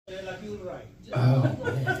Oh,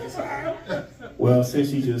 man. Well,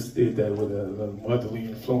 since you just did that with a motherly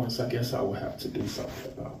influence, I guess I will have to do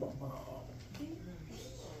something about my mom.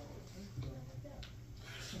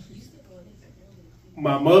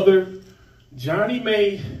 My mother, Johnny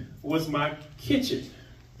Mae, was my kitchen.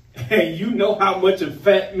 And you know how much a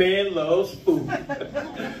fat man loves food.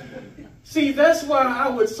 See, that's why I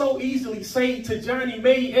would so easily say to Johnny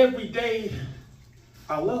Mae every day,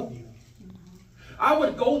 I love you. I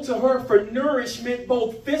would go to her for nourishment,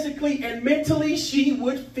 both physically and mentally. She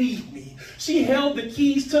would feed me. She held the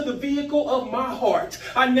keys to the vehicle of my heart.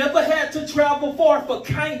 I never had to travel far for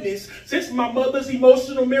kindness, since my mother's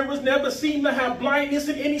emotional mirrors never seemed to have blindness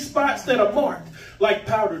in any spots that are marked like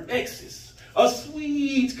powdered X's. A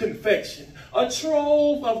sweet confection, a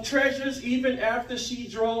trove of treasures even after she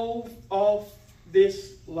drove off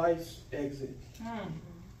this life's exit.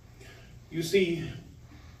 You see,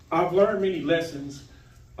 I've learned many lessons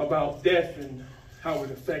about death and how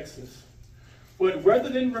it affects us. But rather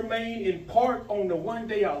than remain in part on the one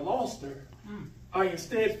day I lost her, I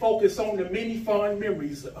instead focus on the many fond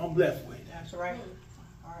memories I'm left with. That's right.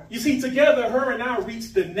 You see, together, her and I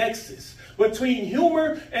reached the nexus between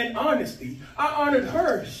humor and honesty. I honored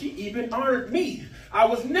her. She even honored me. I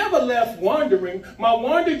was never left wandering. My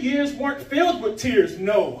wander years weren't filled with tears.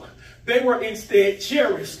 No, they were instead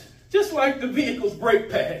cherished. Just like the vehicle's brake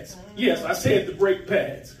pads. Yes, I said the brake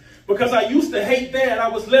pads. Because I used to hate that. I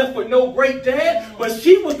was left with no great dad. But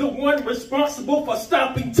she was the one responsible for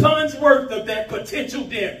stopping tons worth of that potential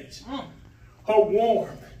damage. Her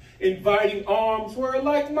warm, inviting arms were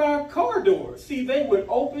like my car doors. See, they would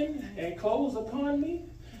open and close upon me,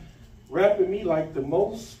 wrapping me like the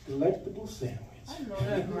most delectable sandwich. I know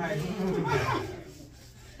that's right.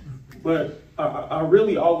 But I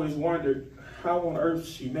really always wondered how on earth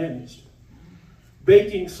she managed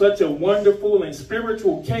baking such a wonderful and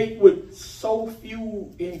spiritual cake with so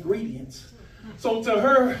few ingredients. So to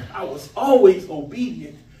her, I was always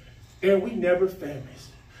obedient, and we never famished.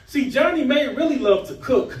 See, Johnny Mae really loved to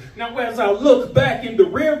cook. Now, as I look back in the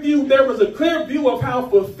rear view, there was a clear view of how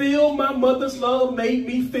fulfilled my mother's love made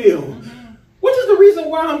me feel. Which is the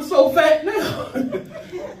reason why I'm so fat now.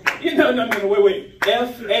 No, wait.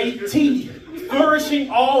 F-A-T. Flourishing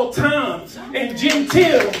all times and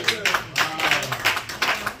genteel.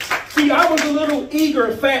 See, I was a little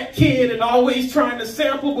eager fat kid and always trying to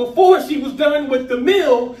sample before she was done with the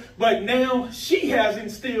meal. But now she has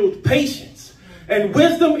instilled patience and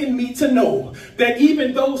wisdom in me to know that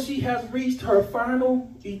even though she has reached her final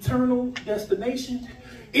eternal destination,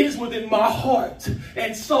 it is within my heart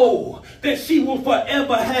and soul that she will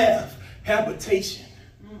forever have habitation.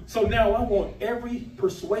 So now I want every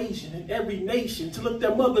persuasion and every nation to look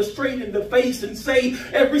their mother straight in the face and say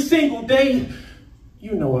every single day,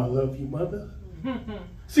 you know I love you, mother.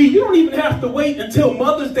 See, you don't even have to wait until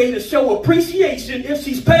Mother's Day to show appreciation. If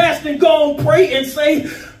she's passed and gone, pray and say,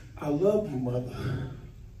 I love you, mother.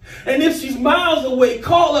 And if she's miles away,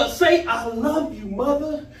 call her, say, I love you,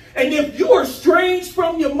 mother. And if you are estranged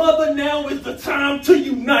from your mother, now is the time to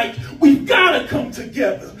unite. We've got to come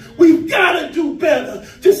together. We've got to do better.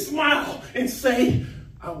 Just smile and say,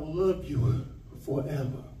 I will love you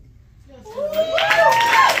forever.